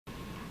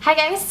Hi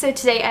guys, so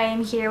today I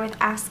am here with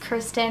Ask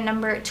Kirsten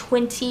number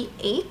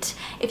 28.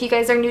 If you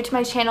guys are new to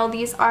my channel,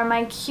 these are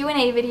my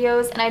Q&A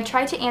videos and I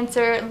try to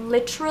answer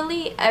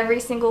literally every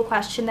single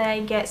question that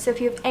I get. So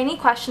if you have any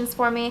questions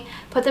for me,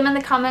 put them in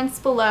the comments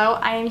below.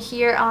 I am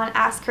here on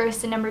Ask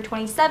Kirsten number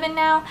 27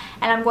 now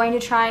and I'm going to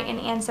try and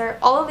answer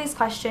all of these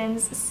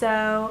questions.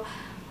 So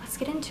let's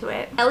get into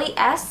it. Ellie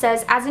S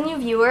says, as a new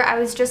viewer, I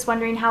was just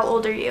wondering how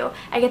old are you?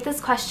 I get this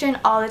question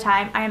all the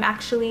time. I am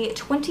actually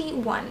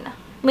 21.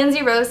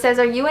 Lindsay Rose says,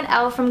 are you and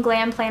Elle from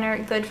Glam Planner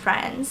good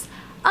friends?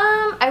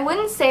 I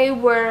wouldn't say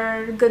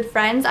we're good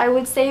friends. I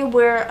would say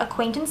we're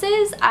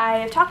acquaintances.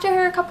 I've talked to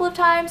her a couple of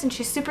times and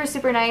she's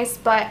super nice,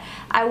 but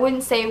I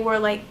wouldn't say we're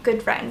like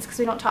good friends because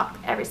we don't talk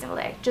every single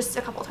day, just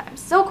a couple times.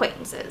 So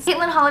acquaintances.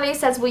 Caitlin Holiday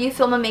says, will you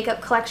film a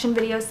makeup collection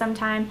video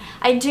sometime?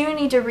 I do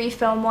need to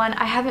refilm one.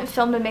 I haven't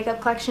filmed a makeup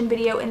collection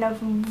video in a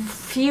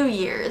few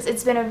years.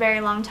 It's been a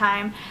very long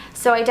time.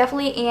 So I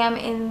definitely am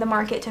in the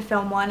market to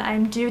film one.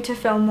 I'm due to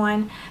film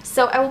one.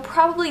 So I will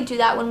probably do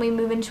that when we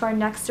move into our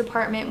next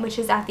apartment, which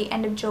is at the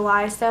end of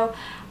July. So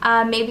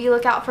maybe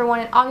look out for one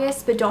in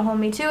August, but don't hold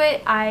me to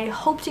it. I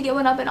hope to get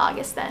one up in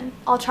August then.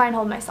 I'll try and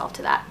hold myself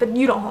to that, but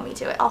you don't hold me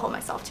to it. I'll hold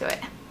myself to it.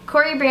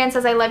 Corey Brand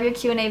says, I love your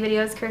Q&A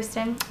videos,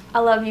 Kirsten. I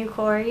love you,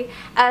 Corey.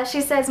 She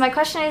says, my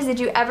question is, did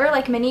you ever,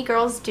 like many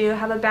girls do,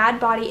 have a bad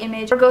body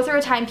image or go through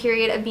a time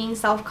period of being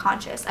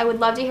self-conscious? I would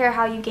love to hear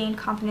how you gained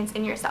confidence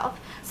in yourself.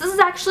 So this is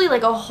actually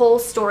like a whole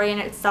story in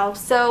itself.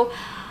 So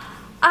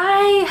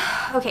I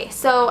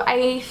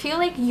feel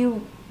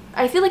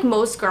like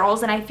most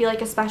girls, and I feel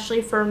like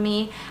especially for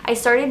me, I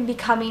started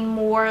becoming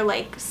more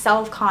like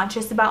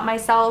self-conscious about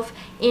myself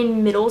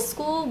in middle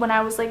school when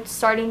I was like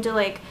starting to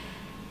like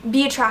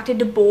be attracted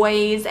to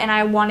boys and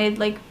I wanted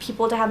like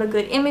people to have a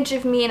good image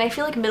of me, and I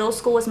feel like middle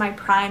school was my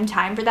prime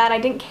time for that. I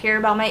didn't care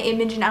about my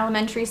image in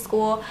elementary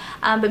school,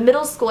 but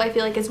middle school I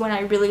feel like is when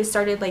I really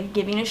started like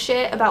giving a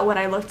shit about what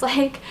I looked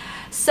like.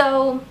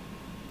 So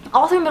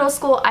all through middle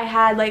school I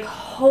had like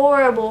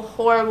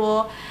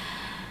horrible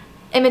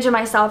image of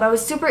myself. I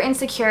was super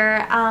insecure.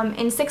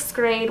 In 6th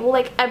grade, well,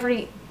 like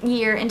every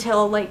year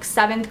until like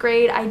 7th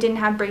grade, I didn't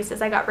have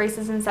braces. I got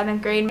braces in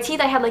 7th grade. My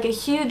teeth, I had like a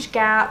huge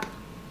gap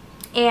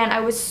and I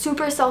was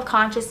super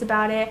self-conscious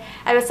about it.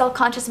 I was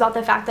self-conscious about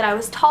the fact that I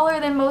was taller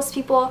than most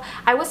people.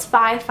 I was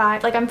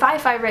 5'5", like I'm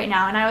 5'5" right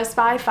now, and I was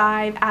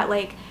 5'5" at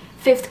like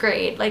 5th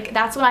grade. Like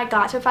that's when I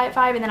got to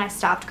 5'5", and then I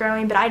stopped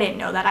growing, but I didn't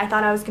know that. I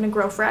thought I was gonna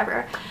grow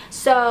forever.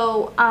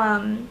 So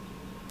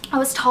I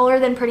was taller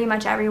than pretty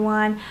much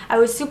everyone. I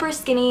was super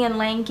skinny and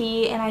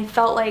lanky, and I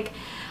felt like,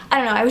 I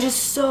don't know, I was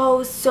just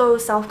so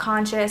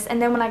self-conscious.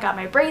 And then when I got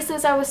my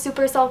braces, I was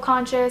super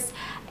self-conscious,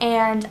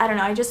 and I don't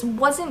know, I just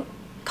wasn't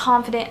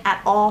confident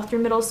at all through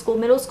middle school.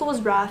 Middle school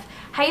was rough.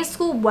 High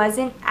school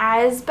wasn't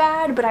as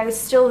bad, but I was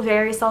still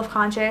very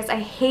self-conscious.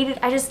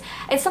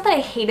 It's not that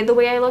I hated the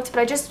way I looked, but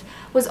I just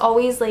was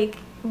always like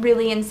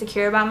really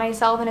insecure about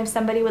myself, and if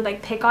somebody would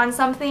like pick on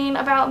something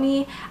about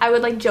me, I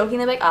would like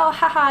jokingly be like, oh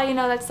haha, you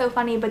know, that's so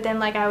funny, but then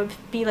like I would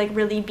be like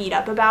really beat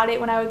up about it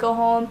when I would go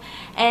home.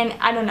 And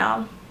I don't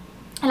know,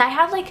 and I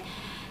have like,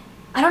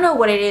 I don't know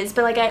what it is,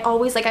 but like I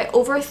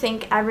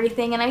overthink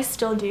everything, and I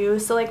still do.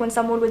 So like when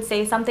someone would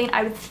say something,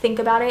 I would think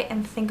about it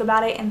and think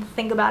about it and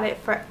think about it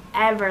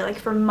forever, like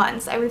for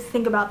months. I would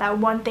think about that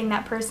one thing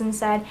that person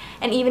said,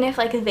 and even if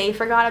like they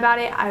forgot about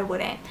it, I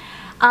wouldn't.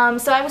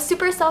 So I was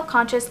super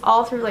self-conscious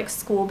all through like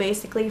school,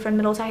 basically from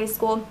middle to high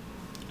school.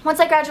 Once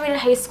I graduated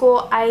high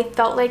school, I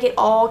felt like it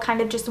all kind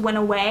of just went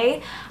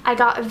away. I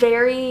got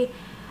very,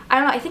 I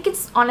don't know, I think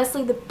it's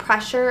honestly the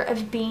pressure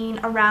of being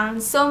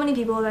around so many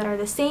people that are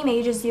the same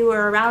age as you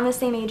or around the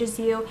same age as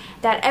you,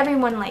 that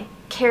everyone like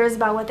cares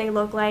about what they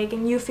look like,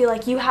 and you feel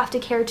like you have to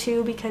care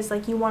too because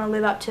like you want to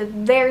live up to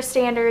their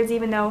standards,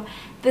 even though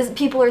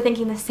people are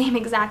thinking the same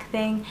exact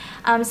thing.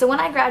 So when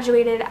I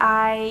graduated,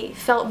 I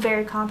felt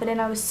very confident.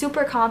 I was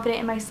super confident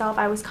in myself.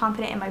 I was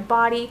confident in my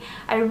body.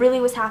 I really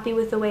was happy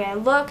with the way I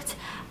looked.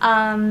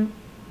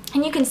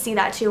 And you can see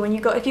that too when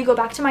if you go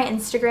back to my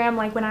Instagram,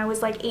 like when I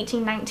was like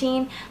 18,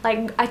 19,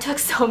 like I took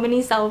so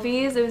many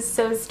selfies. It was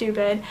so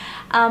stupid.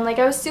 Like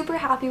I was super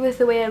happy with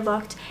the way I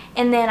looked,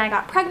 and then I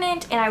got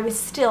pregnant and I was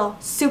still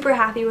super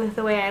happy with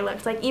the way I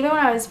looked. Like even when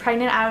I was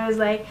pregnant, I was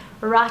like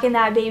rocking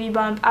that baby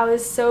bump. I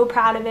was so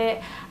proud of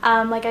it.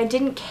 Like I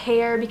didn't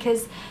care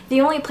because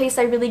the only place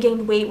I really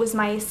gained weight was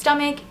my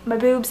stomach, my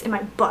boobs, and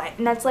my butt.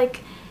 And that's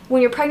like,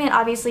 when you're pregnant,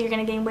 obviously you're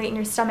going to gain weight in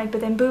your stomach, but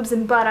then boobs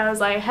and butt, I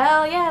was like,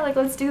 hell yeah, like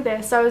let's do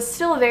this. So I was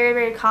still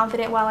very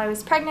confident while I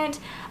was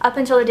pregnant. Up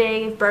until the day I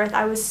gave birth,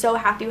 I was so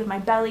happy with my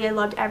belly. I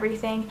loved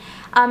everything.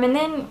 And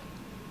then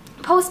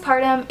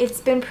postpartum,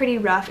 it's been pretty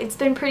rough. It's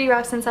been pretty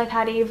rough since I've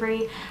had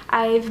Avery.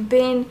 I've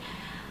been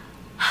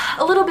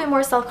a little bit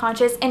more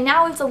self-conscious, and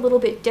now it's a little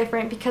bit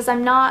different because I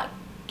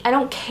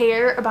don't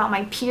care about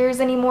my peers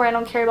anymore. I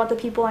don't care about the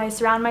people I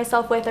surround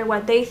myself with or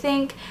what they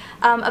think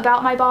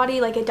about my body.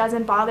 Like it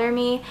doesn't bother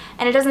me,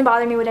 and it doesn't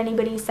bother me what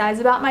anybody says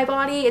about my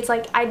body. It's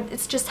like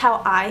it's just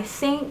how I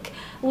think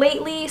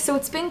lately. So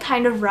it's been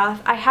kind of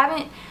rough.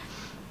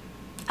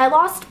 I I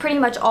lost pretty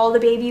much all the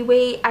baby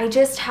weight. I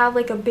just have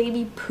like a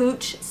baby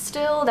pooch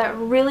still that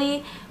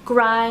really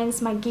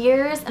grinds my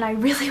gears, and I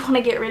really want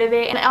to get rid of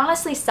it. And it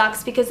honestly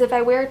sucks because if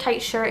I wear a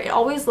tight shirt, it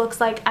always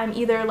looks like I'm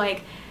either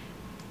like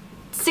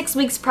 6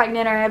 weeks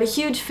pregnant or I have a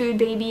huge food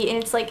baby,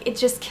 and it's like, it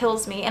just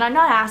kills me. And I'm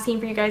not asking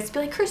for you guys to be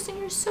like, Kirsten,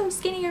 you're so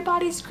skinny, your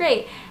body's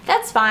great.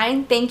 That's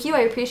fine, thank you, I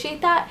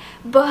appreciate that,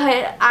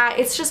 but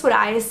it's just what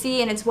I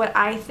see and it's what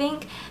I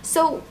think.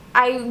 So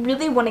I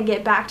really want to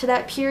get back to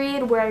that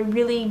period where I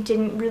really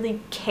didn't really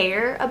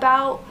care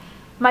about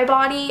my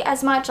body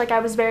as much. Like, I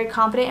was very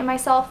confident in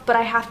myself, but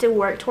I have to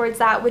work towards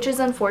that, which is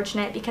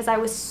unfortunate because I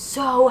was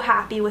so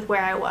happy with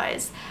where I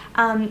was.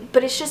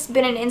 But it's just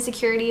been an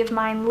insecurity of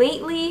mine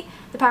lately,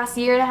 the past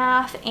year and a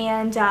half,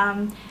 and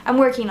I'm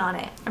working on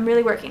it. I'm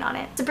really working on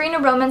it. Sabrina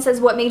Roman says,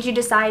 what made you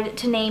decide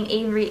to name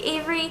Avery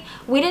Avery?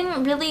 We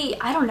didn't really,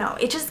 I don't know,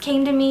 it just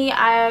came to me.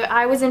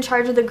 I was in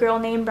charge of the girl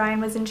name,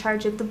 Brian was in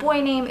charge of the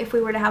boy name if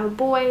we were to have a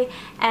boy,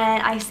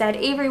 and I said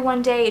Avery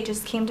one day, it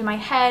just came to my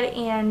head,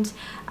 and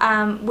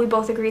we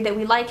both agreed that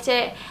we liked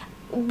it.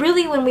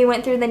 Really, when we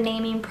went through the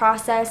naming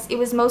process, it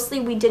was mostly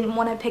we didn't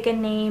want to pick a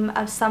name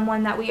of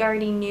someone that we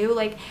already knew.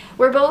 Like,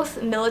 we're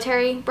both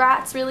military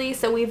brats, really,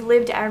 so we've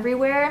lived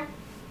everywhere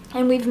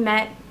and we've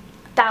met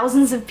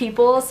thousands of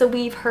people, so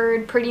we've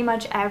heard pretty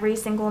much every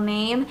single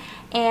name,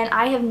 and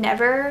I have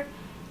never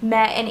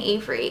met an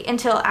Avery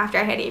until after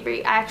I had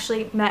Avery. I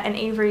actually met an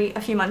Avery a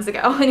few months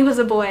ago and he was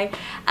a boy,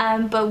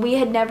 but we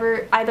had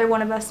never, either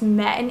one of us,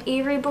 met an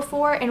Avery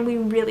before, and we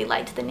really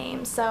liked the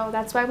name, so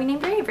that's why we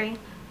named her Avery.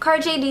 Car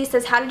JD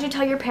says, how did you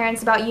tell your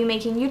parents about you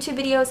making YouTube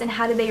videos and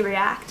how did they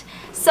react?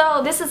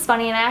 So this is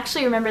funny, and I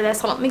actually remember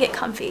this. Hold on, let me get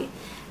comfy.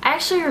 I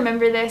actually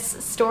remember this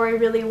story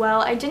really well.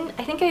 I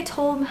think I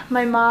told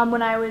my mom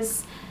when I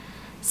was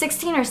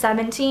 16 or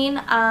 17,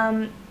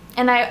 and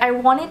I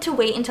wanted to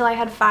wait until I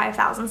had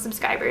 5,000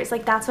 subscribers.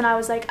 Like, that's when I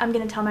was like, I'm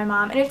gonna tell my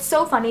mom. And it's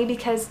so funny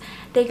because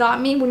they got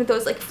me one of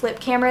those like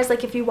flip cameras.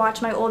 Like, if you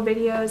watch my old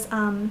videos,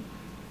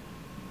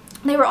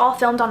 they were all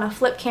filmed on a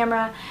flip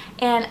camera,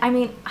 and I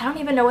mean, I don't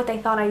even know what they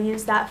thought I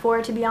used that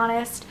for, to be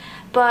honest,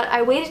 but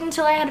I waited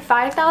until I had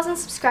 5,000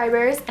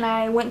 subscribers, and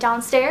I went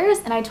downstairs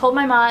and I told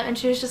my mom, and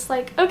she was just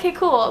like, okay,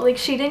 cool. Like,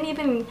 she didn't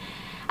even,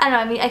 I don't know,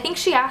 I mean, I think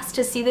she asked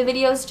to see the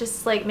videos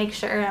just like make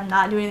sure I'm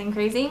not doing anything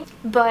crazy,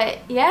 but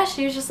yeah,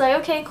 she was just like,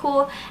 okay,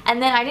 cool.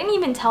 And then I didn't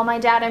even tell my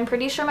dad. I'm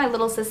pretty sure my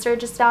little sister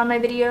just found my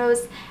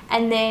videos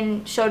and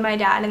then showed my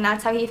dad, and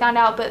that's how he found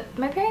out. But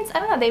my parents, I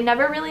don't know, they've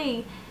never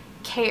really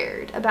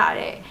cared about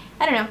it.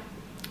 I don't know.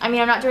 I mean,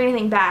 I'm not doing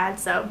anything bad,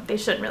 so they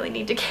shouldn't really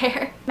need to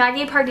care.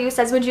 Maggie Pardue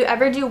says, would you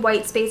ever do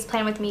white space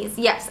plan with me's?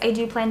 Yes, I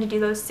do plan to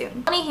do those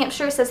soon. Bonnie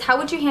Hampshire says, how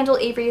would you handle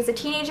Avery as a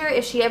teenager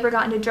if she ever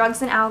got into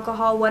drugs and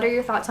alcohol? What are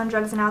your thoughts on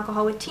drugs and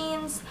alcohol with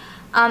teens?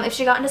 If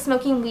she got into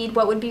smoking weed,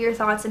 what would be your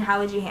thoughts and how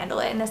would you handle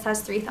it? And this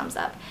has 3 thumbs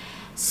up.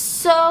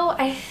 So,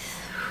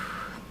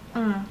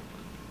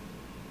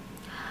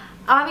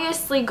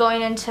 obviously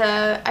going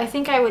into, I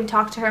think I would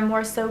talk to her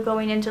more so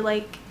going into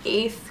like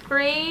 8th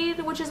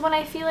grade, which is when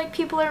I feel like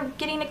people are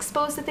getting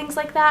exposed to things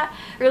like that,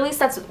 or at least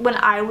that's when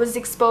I was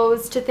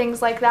exposed to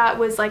things like that,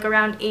 was like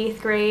around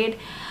 8th grade.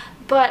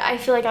 But I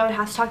feel like I would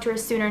have to talk to her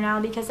sooner now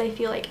because I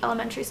feel like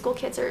elementary school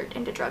kids are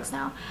into drugs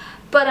now.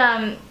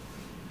 But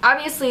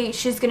obviously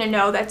she's gonna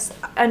know that's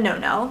a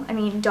no-no. I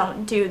mean,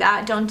 don't do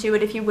that. Don't do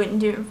it if you wouldn't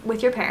do it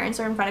with your parents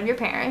or in front of your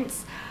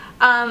parents.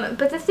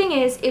 But the thing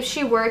is, if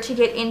she were to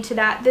get into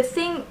that, the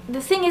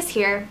thing is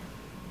here,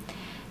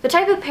 the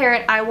type of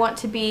parent I want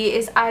to be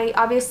is, I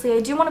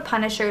do want to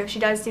punish her if she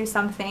does do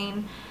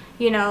something,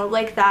 you know,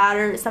 like that,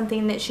 or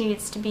something that she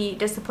needs to be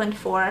disciplined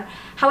for.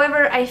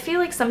 However, I feel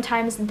like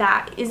sometimes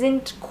that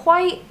isn't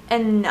quite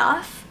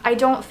enough. I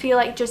don't feel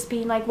like just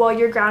being like, well,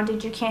 you're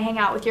grounded, you can't hang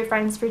out with your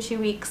friends for 2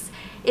 weeks,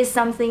 is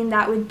something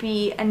that would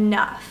be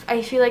enough.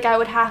 I feel like I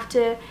would have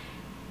to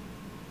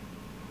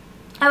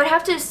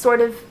sort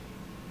of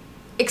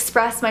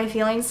express my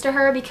feelings to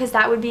her, because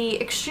that would be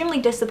extremely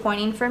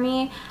disappointing for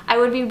me. I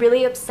would be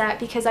really upset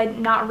because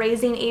I'm not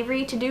raising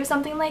Avery to do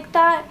something like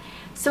that.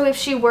 So if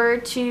she were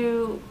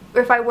to,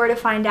 or if I were to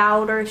find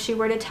out, or if she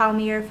were to tell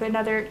me, or if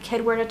another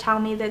kid were to tell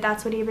me that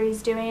that's what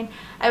Avery's doing,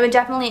 I would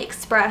definitely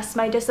express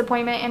my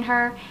disappointment in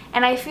her.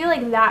 And I feel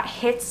like that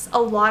hits a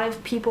lot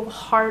of people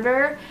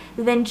harder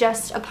than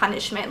just a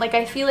punishment. Like,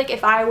 I feel like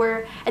if I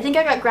think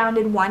I got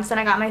grounded once and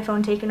I got my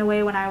phone taken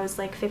away when I was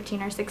like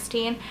 15 or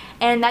 16,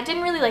 and that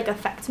didn't really like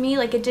affect me.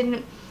 Like, it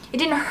didn't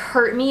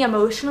hurt me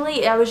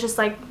emotionally. I was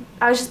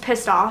just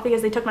pissed off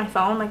because they took my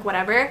phone, like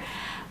whatever.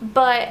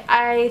 But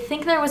I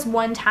think there was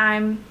one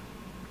time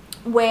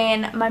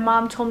when my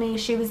mom told me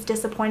she was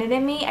disappointed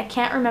in me. I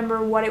can't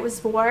remember what it was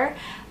for,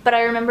 but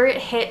I remember it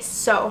hit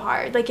so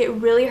hard. Like, it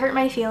really hurt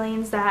my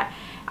feelings that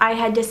I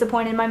had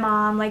disappointed my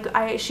mom. Like,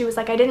 she was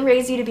like, I didn't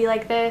raise you to be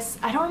like this.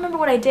 I don't remember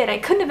what I did. I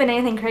couldn't have been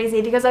anything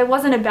crazy because I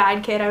wasn't a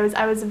bad kid. I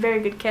was a very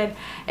good kid.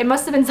 It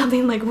must have been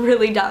something like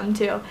really dumb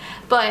too.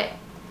 But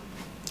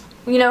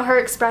you know, her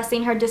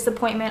expressing her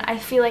disappointment, I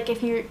feel like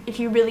if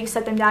you really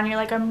set them down, you're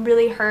like, I'm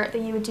really hurt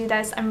that you would do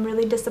this, I'm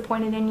really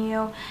disappointed in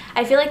you.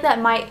 I feel like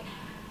that might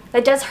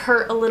that does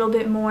hurt a little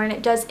bit more, and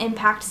it does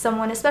impact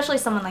someone, especially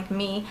someone like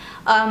me,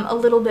 a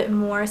little bit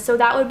more. So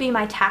that would be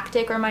my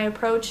tactic or my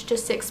approach,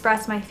 just to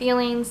express my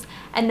feelings,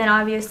 and then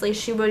obviously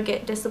she would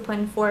get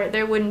disciplined for it.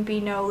 There wouldn't be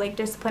no like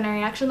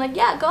disciplinary action like,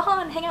 yeah, go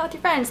on, hang out with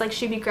your friends. Like,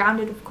 she'd be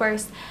grounded, of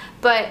course.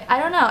 But I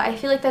don't know, I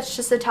feel like that's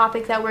just a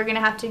topic that we're gonna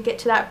have to get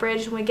to that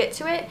bridge when we get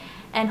to it,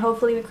 and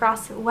hopefully we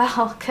cross it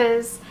well,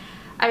 because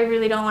I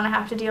really don't want to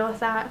have to deal with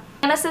that.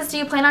 Anna says, do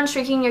you plan on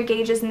shrinking your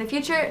gauges in the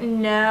future?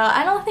 No,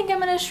 I don't think I'm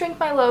going to shrink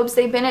my lobes.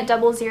 They've been at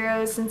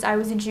 00 since I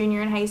was a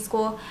junior in high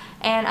school,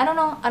 and I don't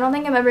know, I don't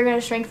think I'm ever going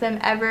to shrink them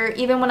ever.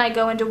 Even when I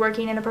go into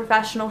working in a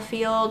professional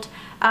field,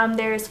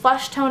 there's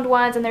flesh toned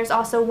ones, and there's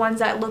also ones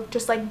that look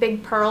just like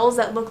big pearls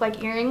that look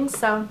like earrings,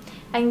 so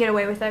I can get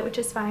away with it, which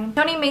is fine.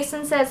 Tony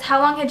Mason says,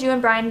 how long had you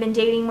and Brian been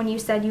dating when you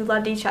said you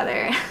loved each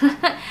other?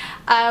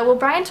 Well,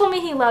 Brian told me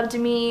he loved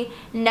me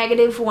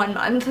 -1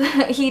 month.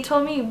 He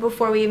told me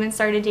before we even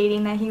started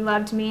dating that he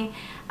loved me,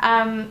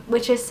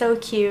 which is so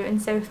cute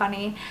and so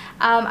funny.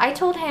 I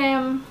told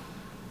him,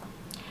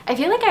 I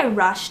feel like I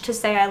rushed to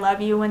say I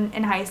love you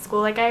in high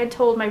school. Like, I had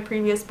told my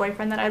previous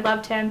boyfriend that I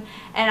loved him,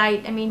 and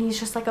I mean, he's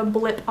just like a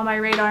blip on my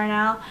radar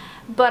now.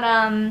 But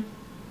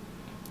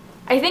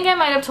I think I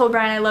might have told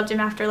Brian I loved him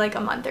after like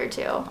a month or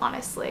two,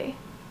 honestly.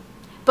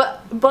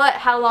 But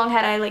how long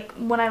had I, like,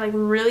 when I like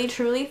really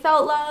truly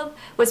felt love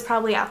was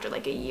probably after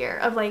like a year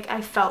of like, I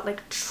felt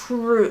like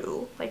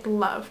true like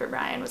love for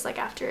Brian was like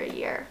after a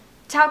year.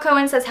 Tao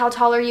Cohen says, how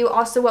tall are you?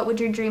 Also, what would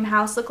your dream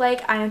house look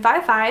like? I'm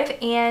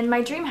 5'5", and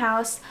my dream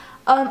house,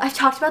 I've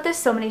talked about this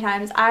so many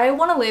times. I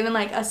want to live in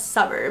like a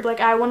suburb.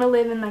 Like, I want to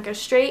live in like a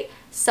straight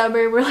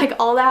suburb where like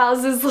all the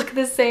houses look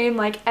the same,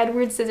 like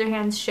Edward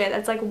Scissorhands shit.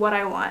 That's like what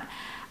I want.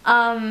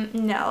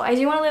 No, I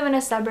do want to live in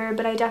a suburb,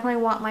 but I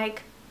definitely want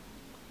like,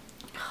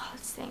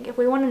 let's think, if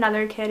we want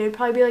another kid, it would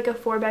probably be like a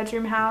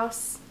 4-bedroom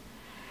house.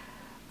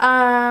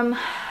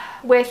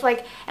 With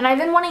like, and I've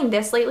been wanting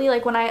this lately,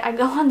 like when I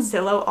go on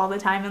Zillow all the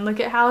time and look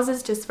at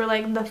houses just for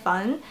like the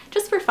fun,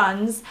 just for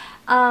funs.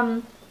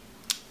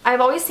 I've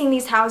always seen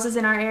these houses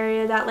in our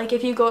area that like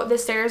if you go up the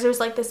stairs there's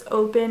like this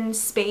open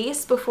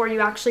space before you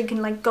actually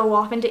can like go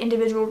off into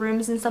individual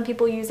rooms, and some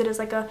people use it as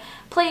like a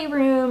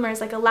playroom or as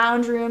like a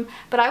lounge room,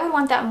 but I would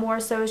want that more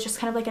so as just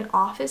kind of like an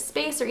office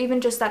space or even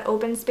just that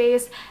open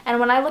space. And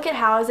when I look at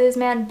houses,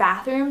 man,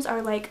 bathrooms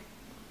are like,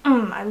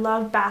 I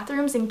love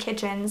bathrooms and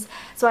kitchens.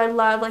 So I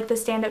love like the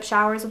stand-up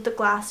showers with the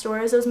glass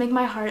doors. Those make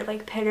my heart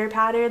like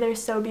pitter-patter. They're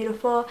so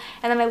beautiful.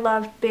 And then I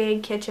love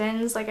big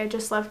kitchens. Like, I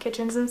just love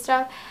kitchens and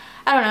stuff.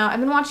 I don't know, I've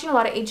been watching a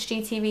lot of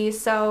HGTV,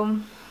 so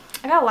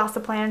I got lots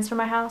of plans for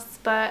my house,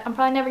 but I'm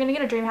probably never gonna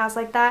get a dream house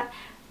like that,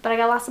 but I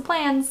got lots of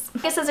plans.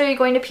 It says, are you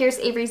going to pierce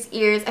Avery's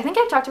ears? I think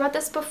I've talked about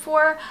this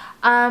before.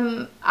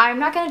 I'm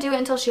not gonna do it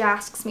until she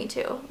asks me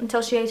to,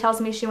 until she tells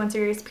me she wants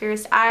her ears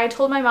pierced. I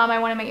told my mom I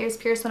wanted my ears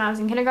pierced when I was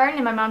in kindergarten,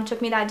 and my mom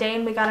took me that day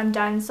and we got them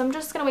done, so I'm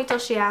just gonna wait till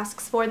she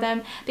asks for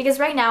them, because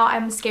right now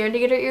I'm scared to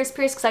get her ears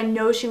pierced because I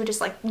know she would just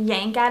like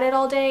yank at it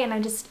all day, and I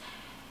just,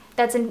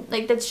 that's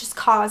just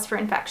cause for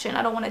infection.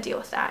 I don't want to deal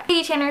with that.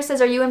 Katie Tanner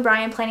says, are you and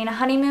Brian planning a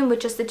honeymoon with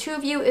just the two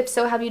of you? If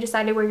so, have you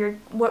decided where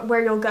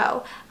you'll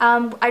go?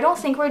 I don't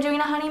think we're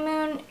doing a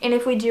honeymoon, and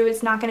if we do,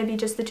 it's not going to be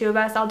just the two of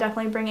us. I'll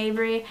definitely bring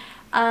Avery,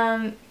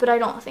 but I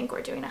don't think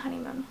we're doing a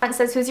honeymoon. It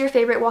says, who's your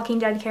favorite Walking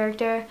Dead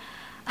character?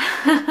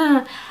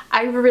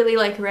 I really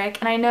like Rick,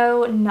 and I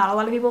know not a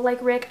lot of people like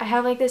Rick. I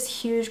have like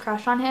this huge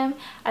crush on him.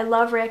 I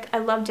love Rick, I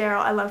love Daryl,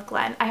 I love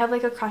Glenn. I have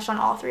like a crush on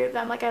all three of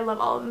them. Like, I love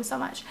all of them so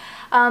much.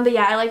 But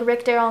yeah, I like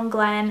Rick, Daryl, and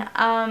Glenn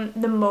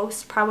the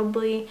most,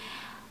 probably,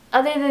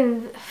 other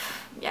than,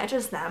 yeah,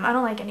 just them. I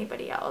don't like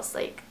anybody else.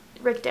 Like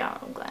Rick,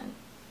 Daryl, and Glenn.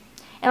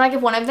 And like,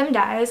 if one of them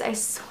dies, I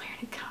swear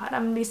to God,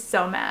 I'm gonna be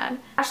so mad.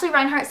 Ashley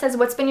Reinhardt says,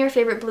 what's been your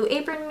favorite Blue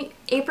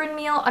Apron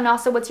meal, and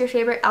also what's your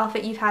favorite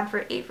outfit you've had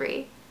for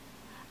Avery?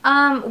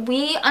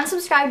 We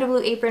unsubscribed to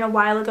Blue Apron a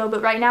while ago,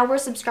 but right now we're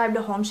subscribed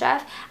to Home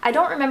Chef. I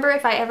don't remember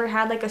if I ever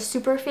had like a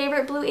super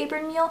favorite Blue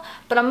Apron meal,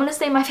 but I'm gonna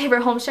say my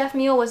favorite Home Chef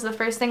meal was the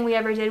first thing we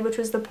ever did, which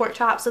was the pork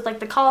chops with like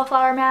the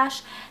cauliflower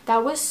mash.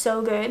 That was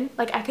so good.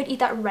 Like, I could eat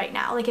that right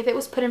now. Like, if it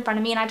was put in front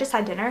of me and I just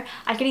had dinner,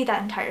 I could eat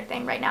that entire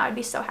thing right now. I'd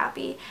be so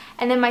happy.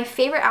 And then my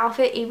favorite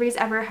outfit Avery's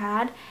ever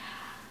had,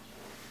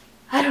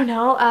 I don't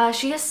know,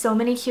 she has so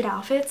many cute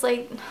outfits.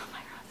 Like, oh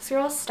my God, this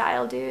girl's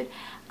style, dude.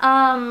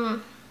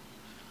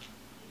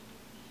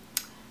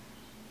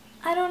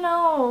 I don't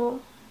know,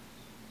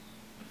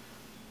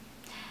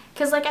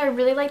 because like I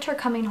really liked her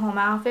coming home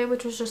outfit,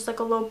 which was just like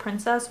a little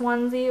princess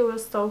onesie. It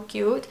was so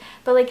cute.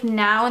 But like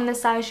now, in the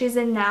size she's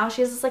in now,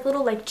 she has this like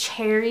little like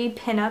cherry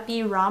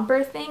pin-up-y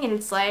romper thing, and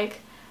it's like,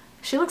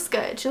 she looks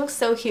good. She looks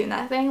so cute in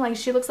that thing. Like,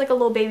 she looks like a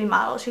little baby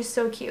model. She's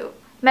so cute.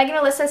 Megan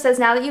Alyssa says,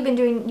 now that you've been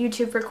doing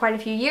YouTube for quite a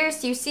few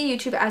years, do you see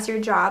YouTube as your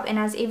job? And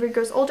as Avery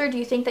grows older, do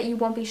you think that you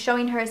won't be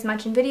showing her as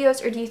much in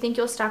videos, or do you think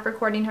you'll stop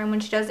recording her when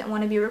she doesn't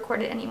want to be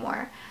recorded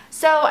anymore?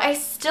 So I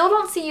still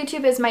don't see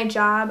YouTube as my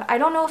job. I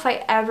don't know if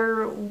I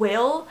ever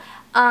will.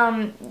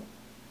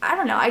 I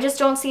don't know, I just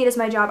don't see it as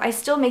my job. I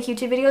still make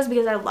YouTube videos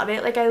because I love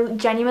it. Like, I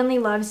genuinely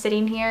love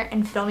sitting here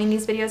and filming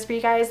these videos for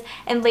you guys.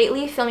 And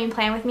lately, filming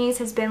Plan With Me's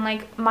has been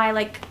like my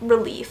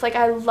relief. Like,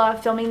 I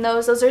love filming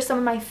those. Those are some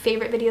of my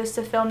favorite videos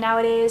to film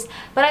nowadays.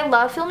 But I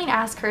love filming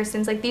Ask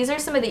Kirsten's. Like, these are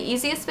some of the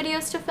easiest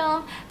videos to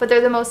film, but they're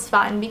the most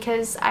fun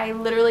because I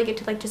literally get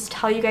to like just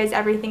tell you guys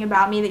everything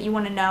about me that you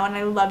want to know, and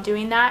I love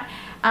doing that.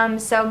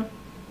 So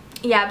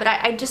yeah, but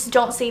I just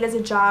don't see it as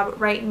a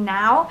job right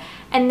now.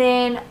 And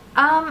then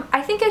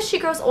I think as she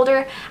grows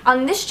older,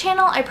 on this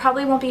channel I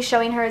probably won't be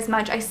showing her as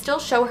much. I still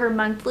show her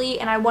monthly,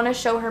 and I want to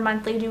show her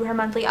monthly, do her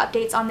monthly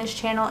updates on this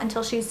channel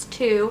until she's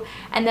 2,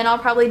 and then I'll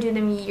probably do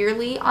them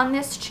yearly on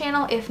this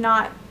channel, if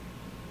not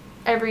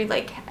every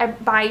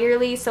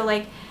bi-yearly, so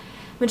like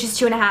when she's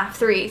 2.5,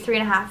 3,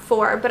 3.5,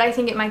 4, but I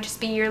think it might just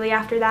be yearly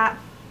after that.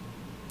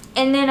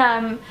 And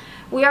then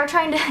we are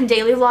trying to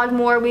daily vlog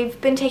more. We've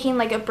been taking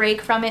like a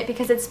break from it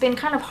because it's been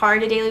kind of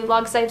hard to daily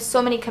vlog because I have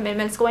so many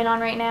commitments going on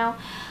right now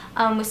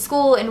with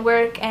school and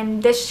work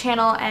and this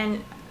channel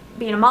and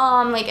being a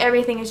mom. Like,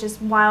 everything is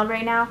just wild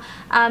right now.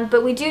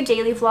 But we do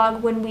daily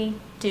vlog when we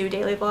do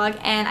daily vlog,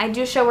 and I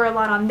do show her a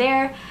lot on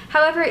there.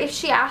 However, if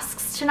she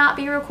asks to not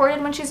be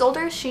recorded when she's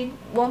older, she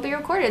won't be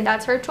recorded.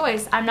 That's her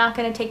choice. I'm not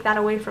going to take that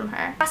away from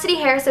her. Cassidy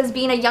Hare says,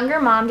 being a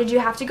younger mom, did you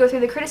have to go through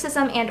the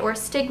criticism and or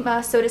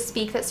stigma, so to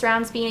speak, that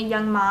surrounds being a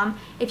young mom?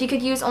 If you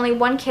could use only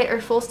one kit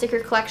or full sticker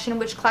collection,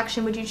 which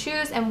collection would you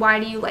choose, and why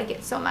do you like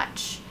it so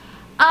much?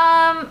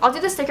 I'll do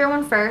the sticker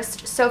one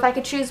first. So if I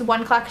could choose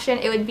one collection,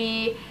 it would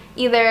be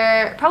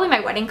either probably my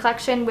wedding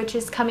collection, which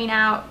is coming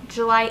out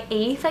July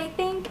 8th, I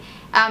think.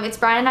 It's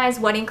Brian and I's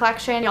wedding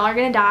collection. Y'all are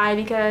gonna die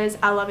because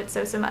I love it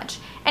so much.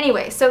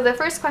 Anyway, so the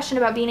first question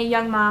about being a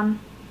young mom,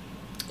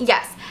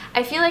 yes,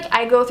 I feel like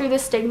I go through the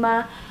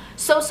stigma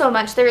so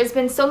much. There has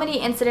been so many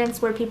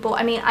incidents where people,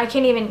 I mean, I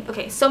can't even,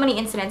 okay, so many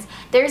incidents.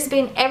 There's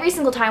been, every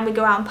single time we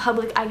go out in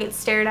public, I get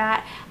stared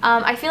at.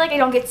 I feel like I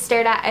don't get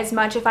stared at as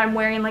much if I'm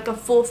wearing like a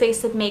full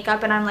face of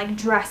makeup and I'm like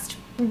dressed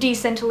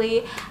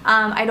decently.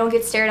 I don't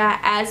get stared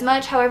at as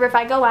much. However, if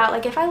I go out,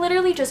 like if I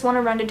literally just want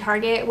to run to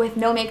Target with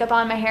no makeup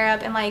on, my hair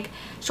up, and like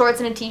shorts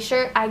and a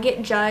t-shirt, I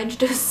get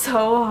judged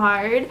so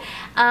hard.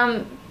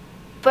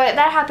 But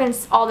that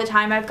happens all the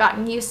time. I've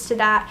gotten used to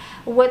that.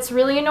 What's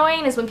really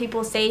annoying is when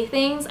people say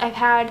things. I've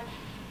had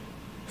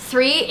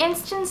 3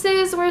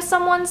 instances where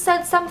someone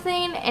said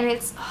something and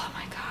it's, oh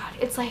my god,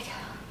 it's like,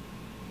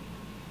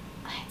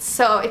 it's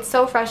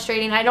so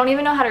frustrating. I don't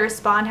even know how to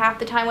respond half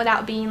the time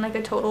without being like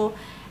a total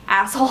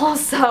asshole.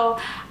 So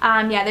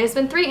yeah, there's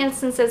been 3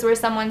 instances where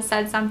someone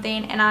said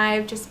something and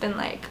I've just been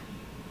like,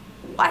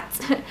 what?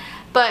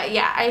 But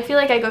yeah, I feel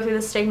like I go through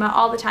the stigma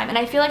all the time, and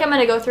I feel like I'm going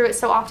to go through it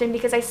so often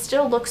because I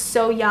still look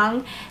so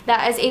young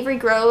that as Avery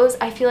grows,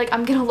 I feel like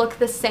I'm going to look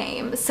the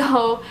same,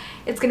 so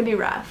it's going to be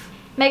rough.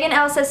 Megan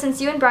L says, since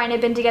you and Brian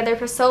have been together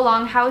for so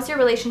long, how has your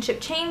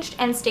relationship changed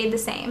and stayed the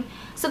same?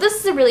 So this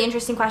is a really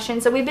interesting question.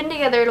 So we've been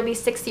together, it'll be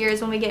 6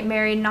 years when we get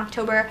married in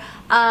October.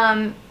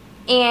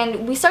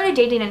 And we started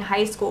dating in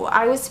high school.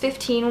 I was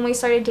 15 when we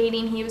started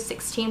dating, he was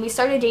 16. We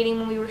started dating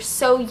when we were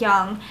so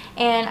young,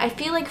 and I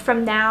feel like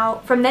from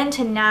then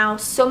to now,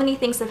 so many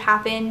things have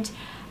happened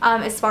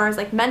as far as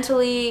like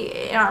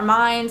mentally, in our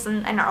minds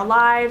and our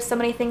lives. So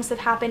many things have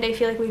happened. I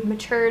feel like we've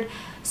matured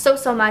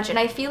so much, and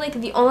I feel like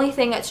the only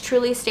thing that's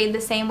truly stayed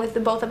the same with the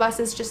both of us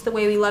is just the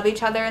way we love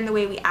each other and the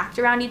way we act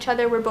around each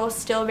other. We're both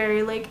still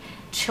very like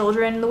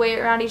children the way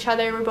around each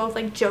other. We're both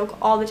like joke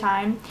all the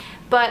time,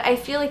 but I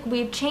feel like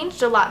we've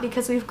changed a lot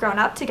because we've grown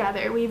up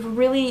together. We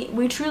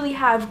truly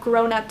have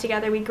grown up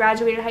together. We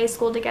graduated high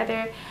school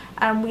together.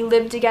 We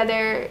lived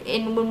together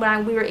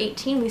when we were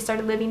 18. We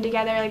started living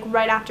together like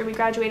right after we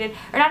graduated,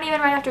 or not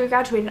even right after we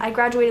graduated. I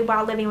graduated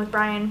while living with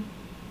Brian,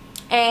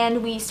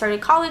 and we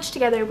started college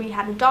together. We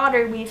had a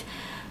daughter. We've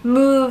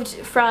moved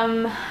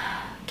from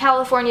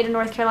California to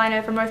North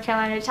Carolina, from North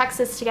Carolina to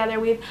Texas together.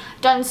 We've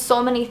done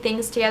so many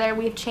things together.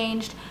 We've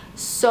changed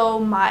so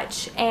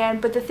much,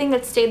 but the thing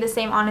that stayed the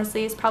same,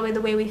 honestly, is probably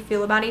the way we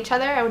feel about each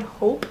other, I would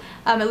hope,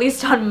 at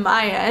least on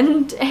my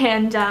end.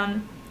 And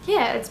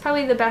yeah, it's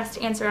probably the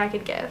best answer I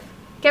could give.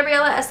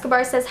 Gabriella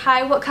Escobar says,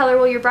 hi, what color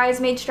will your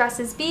bridesmaids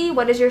dresses be?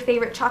 What is your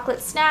favorite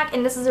chocolate snack?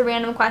 And this is a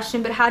random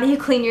question, but how do you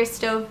clean your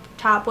stove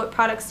top? What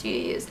products do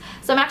you use?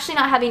 So I'm actually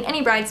not having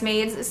any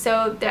bridesmaids,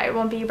 so there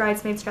won't be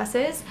bridesmaids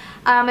dresses.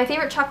 My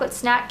favorite chocolate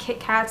snack,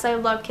 Kit Kats. I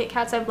love Kit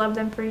Kats. I've loved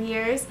them for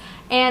years.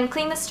 And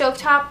clean the stove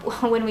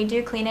top when we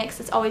do clean it, because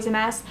it's always a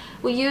mess.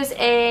 We use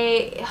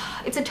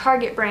it's a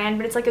Target brand,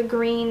 but it's like a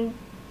green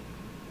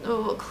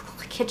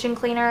kitchen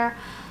cleaner.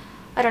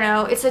 I don't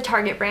know. It's a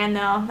Target brand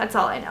though. That's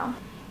all I know.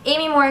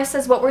 Amy Morris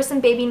says, what were some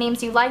baby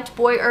names you liked,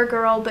 boy or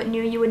girl, but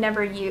knew you would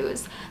never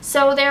use?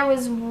 So there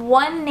was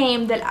one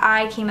name that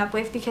I came up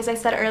with because I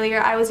said earlier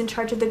I was in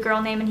charge of the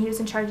girl name and he was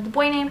in charge of the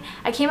boy name.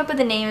 I came up with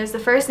the name. It was the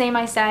first name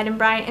I said, and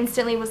Brian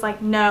instantly was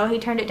like, no. He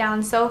turned it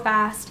down so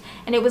fast,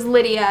 and it was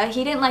Lydia.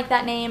 He didn't like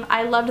that name.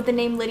 I loved the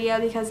name Lydia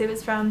because it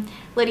was from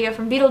Lydia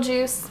from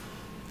Beetlejuice.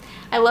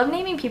 I love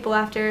naming people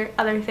after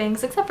other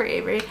things, except for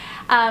Avery.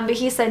 but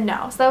he said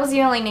no. So that was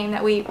the only name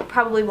that we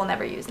probably will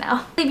never use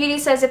now. Beauty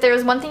says, if there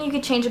was one thing you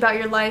could change about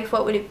your life,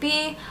 what would it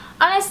be?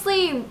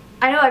 Honestly,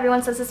 I know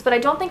everyone says this, but I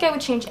don't think I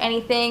would change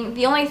anything.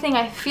 The only thing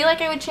I feel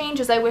like I would change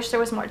is I wish there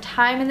was more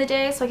time in the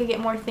day so I could get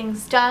more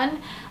things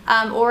done,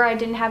 or I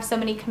didn't have so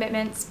many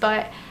commitments,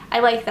 but I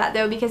like that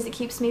though because it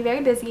keeps me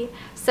very busy,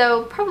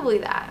 so probably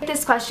that.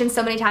 This question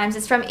so many times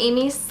is from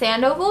Amy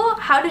Sandoval.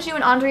 How did you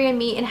and Andrea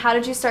meet, and how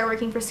did you start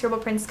working for Scribble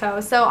Prints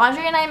Co? So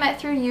Andrea and I met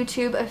through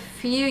YouTube a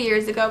few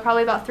years ago,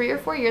 probably about 3 or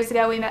 4 years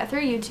ago. We met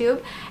through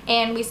YouTube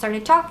and we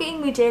started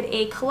talking. We did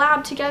a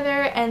collab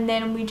together and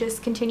then we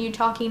just continued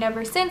talking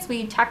ever since.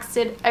 We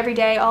texted every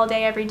day, all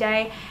day, every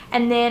day,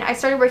 and then I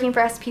started working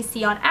for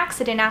SPC on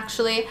accident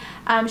actually.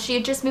 She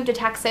had just moved to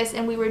Texas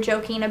and we were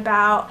joking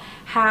about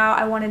how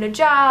I wanted a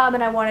job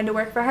and I wanted to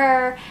work for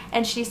her,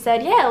 and she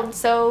said, yeah,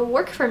 so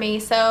work for me.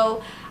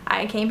 So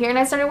I came here and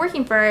I started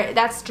working for her.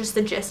 That's just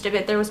the gist of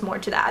it. There was more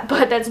to that,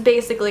 but that's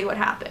basically what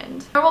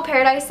happened. Normal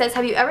Paradise says,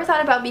 have you ever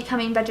thought about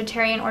becoming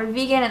vegetarian or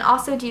vegan, and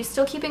also do you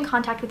still keep in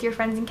contact with your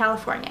friends in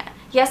California?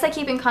 Yes, I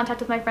keep in contact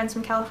with my friends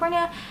from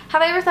California.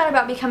 Have I ever thought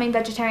about becoming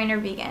vegetarian or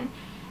vegan?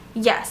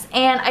 Yes,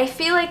 and I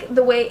feel like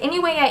any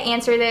way I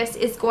answer this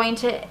is going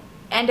to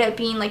end up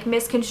being like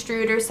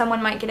misconstrued or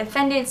someone might get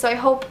offended, so I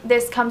hope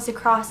this comes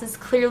across as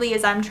clearly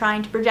as I'm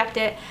trying to project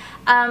it.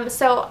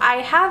 So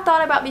I have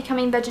thought about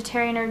becoming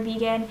vegetarian or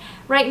vegan.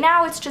 Right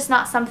now it's just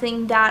not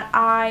something that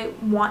I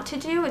want to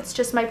do, it's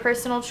just my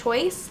personal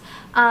choice.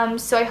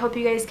 So I hope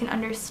you guys can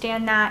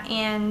understand that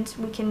and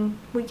we can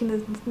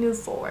move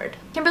forward.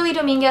 Kimberly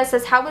Dominguez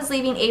says, how was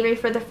leaving Avery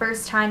for the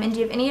first time, and do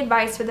you have any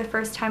advice for the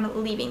first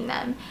time leaving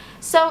them?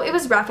 So it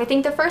was rough. I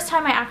think the first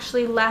time I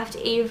actually left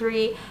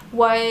Avery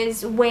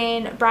was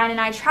when Brian and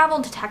I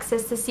traveled to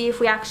Texas to see if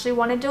we actually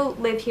wanted to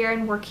live here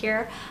and work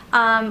here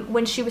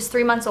when she was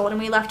 3 months old, and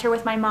we left her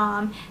with my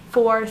mom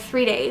for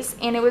 3 days,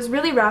 and it was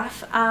really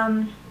rough.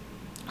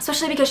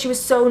 Especially because she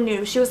was so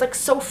new. She was like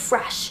so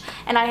fresh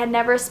and I had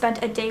never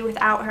spent a day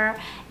without her,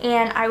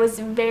 and I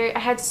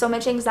had so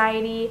much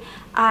anxiety.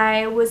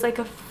 I was like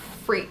a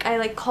freak. I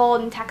like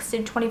called and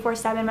texted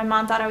 24/7. My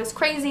mom thought I was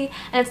crazy,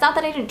 and it's not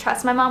that I didn't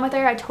trust my mom with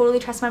her. I totally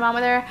trust my mom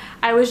with her.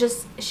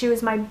 She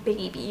was my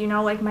baby, you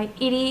know, like my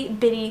itty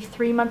bitty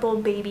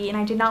 3-month-old baby, and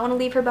I did not want to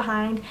leave her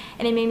behind,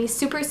 and it made me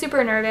super,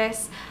 super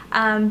nervous,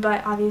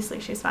 but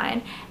obviously she's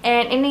fine.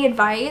 And any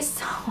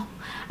advice?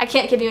 I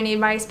can't give you any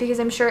advice because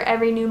I'm sure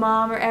every new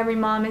mom or every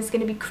mom is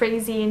going to be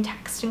crazy and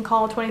text and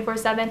call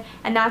 24/7,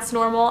 and that's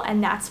normal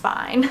and that's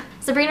fine.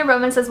 Sabrina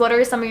Roman says, what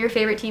are some of your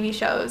favorite TV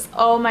shows?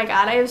 Oh my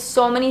god, I have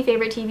so many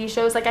favorite TV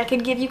shows. Like, I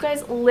could give you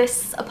guys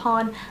lists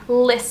upon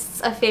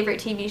lists of favorite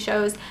TV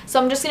shows.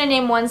 So I'm just going to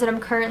name ones that I'm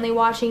currently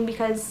watching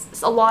because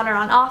a lot are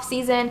on off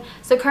season.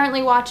 So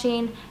currently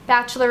watching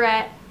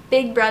Bachelorette,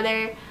 Big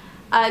Brother,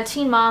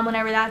 Teen Mom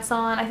whenever that's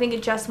on. I think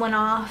it just went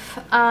off.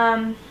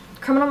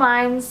 Criminal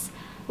Minds,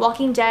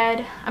 Walking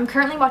Dead. I'm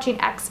currently watching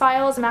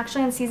X-Files. I'm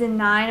actually on season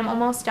 9. I'm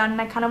almost done,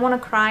 and I kind of want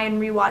to cry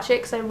and rewatch it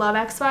because I love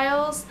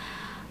X-Files.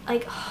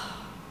 Like, I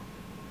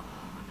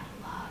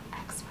love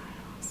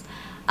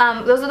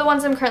X-Files. Those are the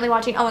ones I'm currently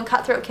watching. Oh, and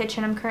Cutthroat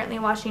Kitchen I'm currently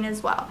watching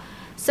as well.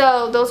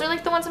 So those are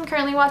like the ones I'm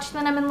currently watching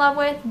that I'm in love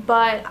with,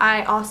 but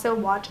I also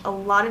watch a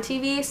lot of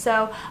TV.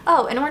 So,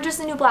 oh, and Orange is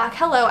the New Black.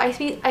 Hello, I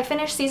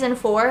finished season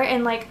 4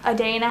 in like a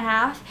day and a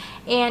half,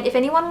 and if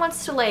anyone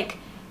wants to like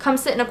come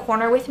sit in a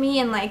corner with me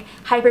and like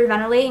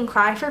hyperventilate and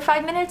cry for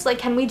 5 minutes, like,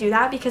 can we do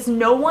that? Because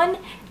no one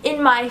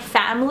in my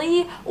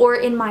family or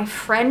in my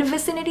friend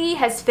vicinity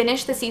has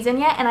finished the season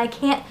yet, and I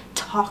can't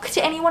talk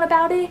to anyone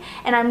about it,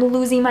 and I'm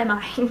losing my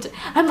mind.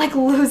 I'm like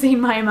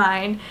losing my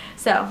mind.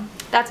 So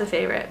that's a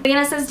favorite.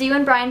 Lena says, do you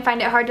and Brian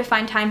find it hard to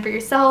find time for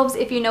yourselves,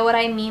 if you know what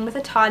I mean with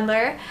a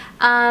toddler?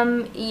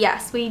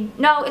 Yes,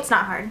 no, it's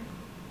not hard.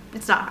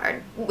 It's not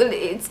hard.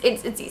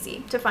 It's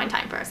easy to find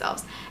time for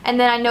ourselves. And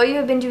then I know you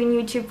have been doing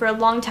YouTube for a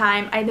long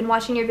time. I've been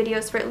watching your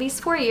videos for at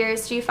least 4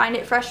 years. Do you find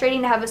it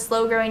frustrating to have a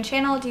slow growing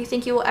channel? Do you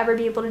think you will ever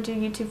be able to do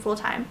YouTube full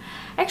time?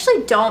 I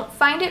actually don't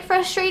find it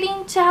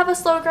frustrating to have a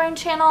slow growing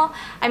channel.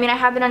 I mean, I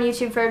have been on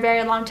YouTube for a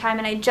very long time,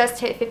 and I just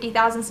hit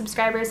 50,000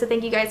 subscribers, so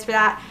thank you guys for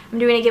that. I'm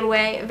doing a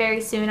giveaway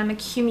very soon. I'm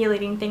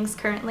accumulating things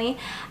currently.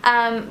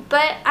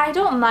 But I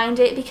don't mind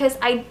it because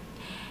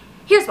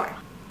here's why.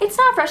 It's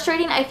not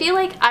frustrating. I feel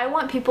like I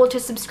want people to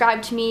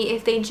subscribe to me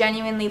if they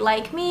genuinely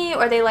like me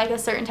or they like a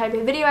certain type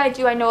of video I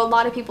do. I know a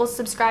lot of people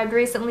subscribed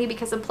recently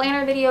because of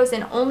planner videos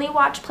and only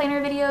watch planner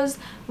videos,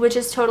 which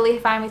is totally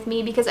fine with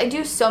me because I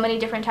do so many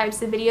different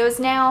types of videos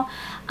now.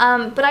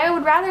 But I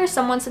would rather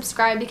someone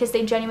subscribe because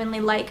they genuinely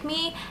like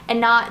me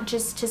and not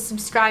just to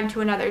subscribe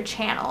to another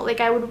channel.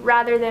 Like, I would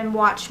rather them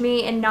watch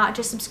me and not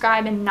just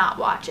subscribe and not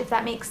watch, if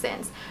that makes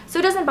sense. So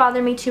it doesn't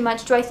bother me too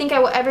much. Do I think I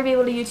will ever be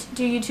able to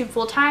do YouTube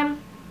full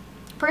time?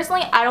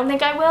 Personally, I don't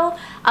think I will.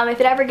 If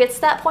it ever gets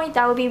to that point,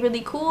 that would be really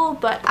cool,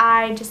 but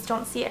I just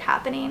don't see it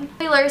happening.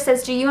 Taylor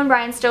says, do you and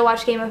Brian still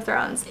watch Game of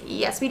Thrones?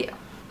 Yes, we do.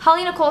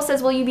 Holly Nicole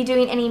says, will you be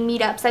doing any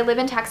meetups? I live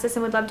in Texas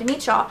and would love to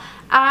meet y'all.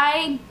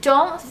 I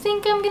don't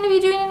think I'm going to be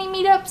doing any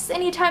meetups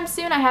anytime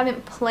soon. I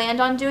haven't planned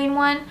on doing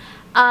one.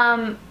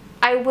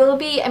 I will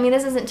be, I mean,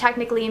 this isn't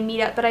technically a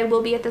meetup, but I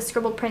will be at the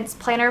Scribble Prints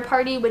planner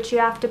party, which you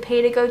have to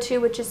pay to go to,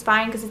 which is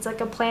fine because it's like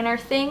a planner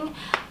thing.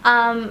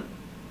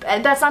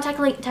 That's not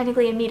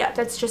technically a meetup.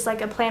 That's just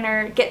like a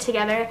planner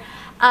get-together.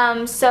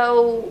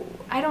 So,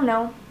 I don't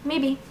know.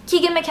 Maybe.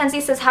 Keegan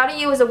McKenzie says, how do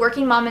you as a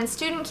working mom and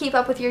student keep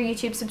up with your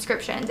YouTube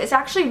subscriptions? It's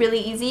actually really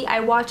easy. I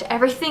watch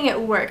everything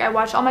at work. I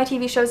watch all my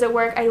TV shows at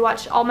work. I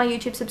watch all my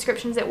YouTube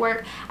subscriptions at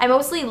work. I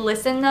mostly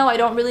listen though. I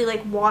don't really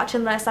like watch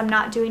unless I'm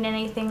not doing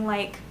anything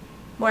like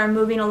where I'm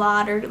moving a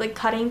lot or like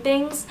cutting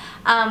things,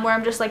 where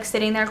I'm just like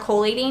sitting there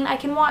collating. I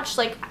can watch,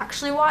 like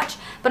actually watch,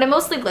 but I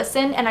mostly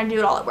listen and I do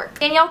it all at work.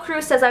 Danielle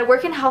Cruz says, I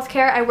work in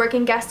healthcare. I work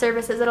in guest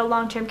services at a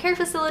long-term care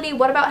facility.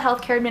 What about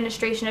healthcare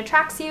administration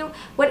attracts you?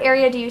 What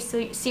area do you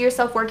see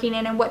yourself working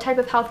in, and what type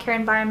of healthcare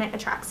environment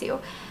attracts you?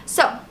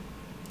 So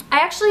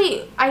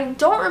I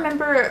don't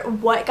remember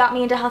what got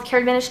me into healthcare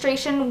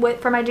administration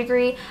for my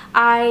degree.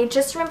 I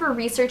just remember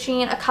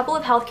researching a couple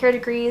of healthcare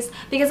degrees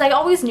because I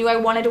always knew I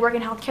wanted to work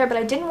in healthcare, but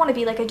I didn't want to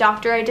be like a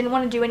doctor. I didn't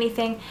want to do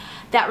anything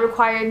that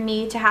required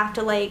me to have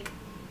to like,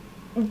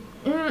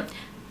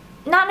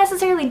 not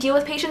necessarily deal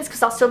with patients,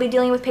 because I'll still be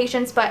dealing with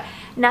patients, but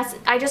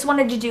I just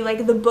wanted to do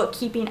like the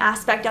bookkeeping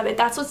aspect of it.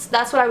 That's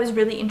what I was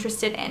really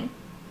interested in.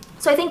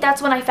 So I think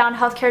that's when I found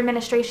healthcare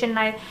administration, and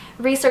I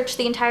researched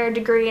the entire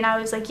degree, and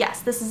I was like, yes,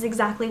 this is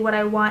exactly what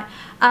I want.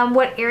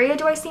 What area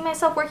do I see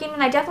myself working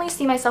in? I definitely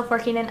see myself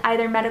working in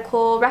either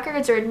medical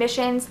records or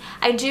admissions.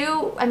 I'm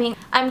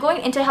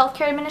going into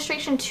healthcare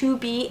administration to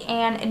be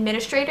an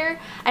administrator.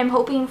 I'm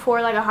hoping for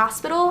like a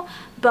hospital,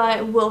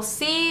 but we'll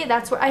see.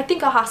 That's where I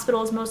think a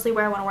hospital is mostly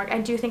where I want to work.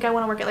 I do think I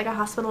want to work at like a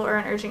hospital or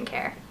an urgent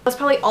care. That's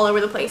probably all over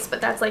the place, but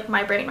that's like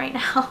my brain right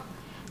now.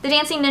 The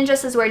Dancing Ninja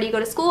says, where do you go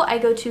to school? I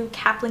go to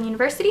Kaplan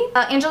University.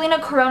 Angelina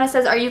Corona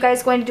says, are you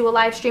guys going to do a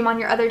live stream on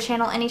your other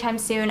channel anytime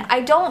soon?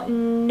 I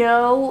don't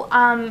know.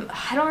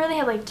 I don't really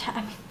have like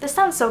time. This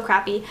sounds so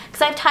crappy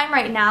because I have time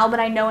right now, but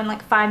I know in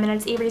like 5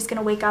 minutes Avery's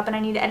gonna wake up and I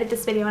need to edit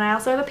this video, and I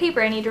also have a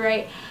paper I need to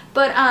write.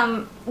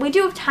 But we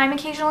do have time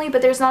occasionally,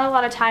 but there's not a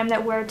lot of time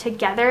that we're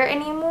together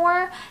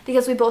anymore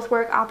because we both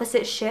work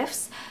opposite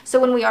shifts. So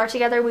when we are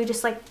together, we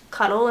just like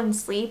cuddle and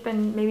sleep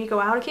and maybe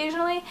go out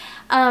occasionally.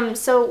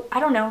 So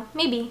I don't know,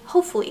 maybe,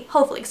 hopefully,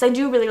 because I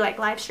do really like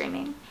live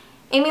streaming.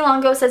 Amy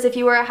Longo says, if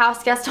you were a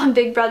house guest on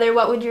Big Brother,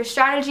 what would your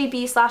strategy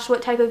be /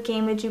 what type of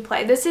game would you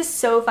play? This is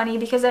so funny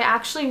because I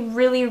actually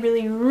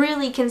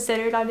really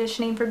considered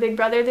auditioning for Big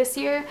Brother this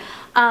year.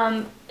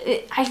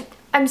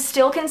 I'm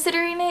still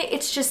considering it.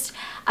 It's just,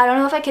 I don't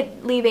know if I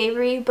could leave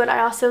Avery, but I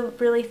also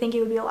really think it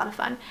would be a lot of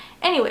fun.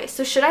 Anyway,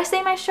 so should I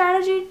say my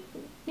strategy?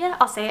 Yeah,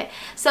 I'll say it.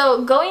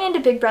 So going into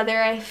Big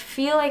Brother, I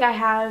feel like I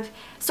have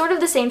sort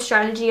of the same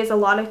strategy as a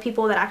lot of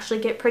people that actually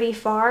get pretty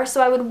far.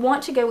 So I would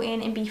want to go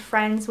in and be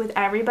friends with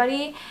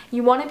everybody.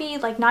 You want to be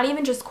like not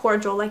even just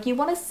cordial, like you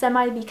want to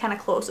semi be kind of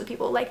close with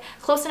people, like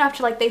close enough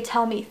to like they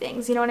tell me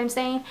things, you know what I'm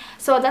saying?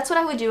 So that's what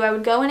I would do. I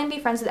would go in and be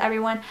friends with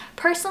everyone.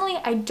 Personally,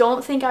 I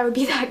don't think I would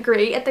be that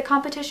great at the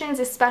competitions,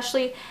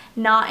 especially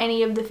not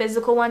any of the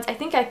physical ones. I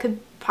think I could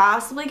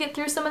possibly get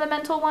through some of the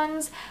mental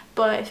ones,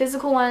 but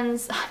physical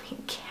ones, I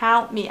mean,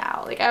 count me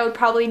out. Like I would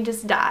probably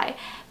just die.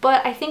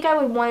 But I think I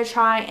would want to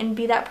try and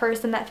be that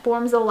person that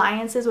forms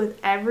alliances with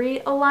every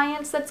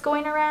alliance that's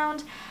going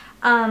around.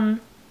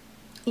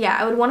 Yeah,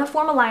 I would want to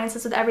form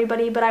alliances with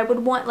everybody, but I would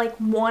want like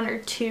 1 or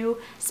 2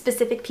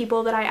 specific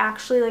people that I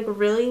actually like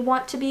really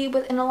want to be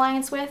with an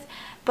alliance with,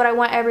 but I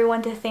want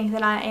everyone to think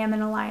that I am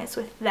in alliance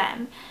with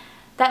them.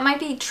 That might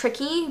be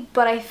tricky,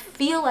 but I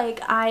feel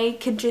like I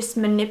could just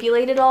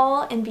manipulate it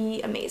all and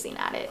be amazing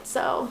at it.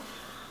 So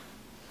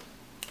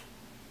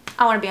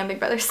I want to be on Big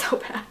Brother so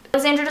bad.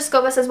 Alexandra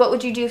Descova says, what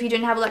would you do if you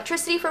didn't have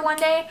electricity for one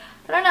day?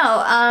 I don't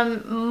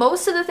know.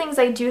 Most of the things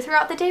I do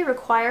throughout the day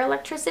require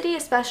electricity,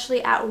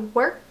 especially at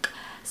work.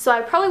 So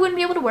I probably wouldn't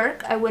be able to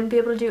work. I wouldn't be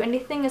able to do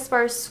anything as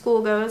far as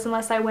school goes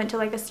unless I went to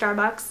like a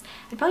Starbucks.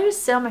 I'd probably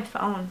just sit on my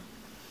phone.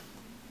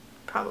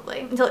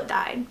 Probably. Until it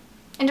died.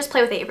 And just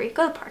play with Avery.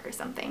 Go to the park or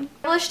something.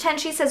 English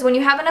Tenchi says, when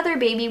you have another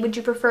baby, would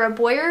you prefer a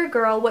boy or a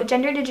girl? What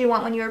gender did you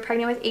want when you were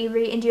pregnant with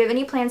Avery? And do you have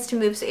any plans to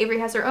move so Avery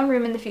has her own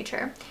room in the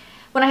future?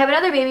 When I have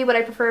another baby, would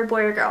I prefer a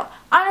boy or a girl?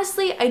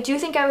 Honestly, I do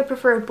think I would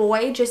prefer a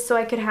boy just so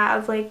I could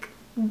have like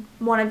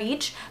one of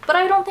each, but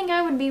I don't think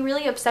I would be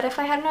really upset if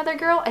I had another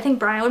girl. I think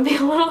Brian would be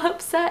a little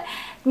upset.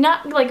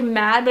 Not like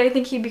mad, but I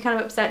think he'd be kind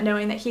of upset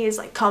knowing that he is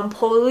like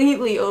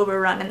completely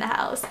overrun in the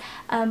house.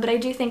 But I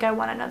do think I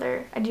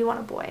do want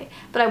a boy,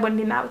 but I wouldn't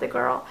be mad with a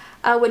girl.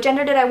 What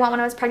gender did I want when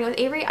I was pregnant with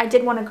Avery? I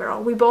did want a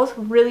girl. We both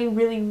really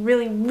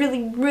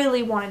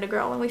wanted a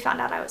girl when we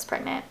found out I was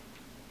pregnant.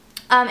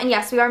 And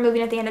yes, we are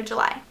moving at the end of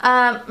July.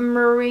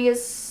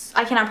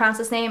 I cannot pronounce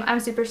this name.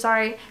 I'm super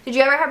sorry. Did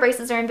you ever have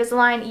braces or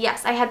Invisalign?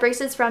 Yes, I had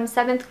braces from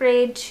 7th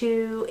grade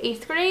to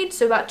 8th grade,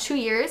 so about 2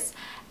 years.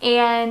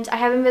 And I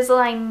have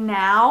Invisalign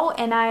now,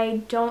 and I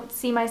don't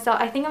see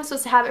myself, I think I'm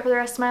supposed to have it for the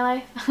rest of my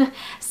life.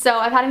 So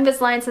I've had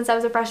Invisalign since I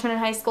was a freshman in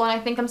high school, and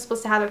I think I'm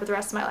supposed to have it for the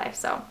rest of my life.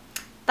 So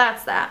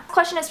that's that.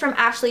 Question is from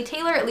Ashley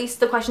Taylor, at least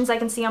the questions I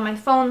can see on my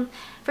phone.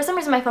 For some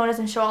reason my phone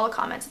doesn't show all the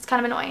comments. It's kind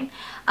of annoying.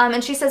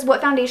 And she says,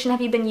 what foundation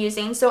have you been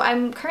using? So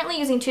I'm currently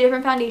using 2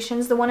 different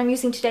foundations. The one I'm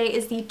using today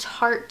is the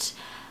Tarte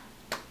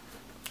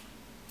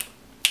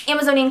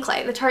Amazonian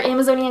Clay. The Tarte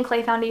Amazonian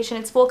Clay foundation.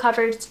 It's full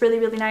coverage. It's really,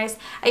 really nice.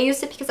 I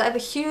used it because I have a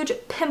huge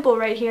pimple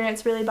right here and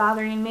it's really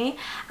bothering me.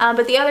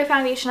 But the other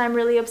foundation I'm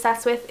really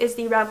obsessed with is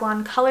the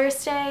Revlon Color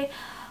Stay.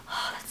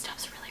 Oh, that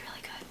stuff's really,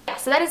 really good. Yeah,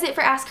 so that is it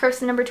for Ask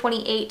Kirsten number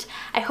 28.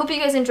 I hope you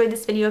guys enjoyed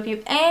this video. If you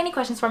have any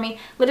questions for me,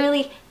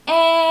 literally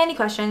any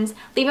questions,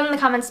 leave them in the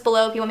comments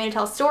below. If you want me to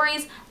tell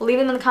stories, leave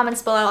them in the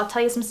comments below. I'll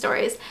tell you some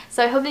stories.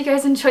 So I hope you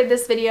guys enjoyed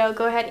this video.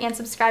 Go ahead and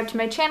subscribe to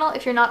my channel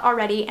if you're not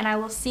already, and I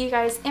will see you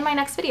guys in my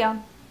next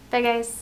video. Bye guys.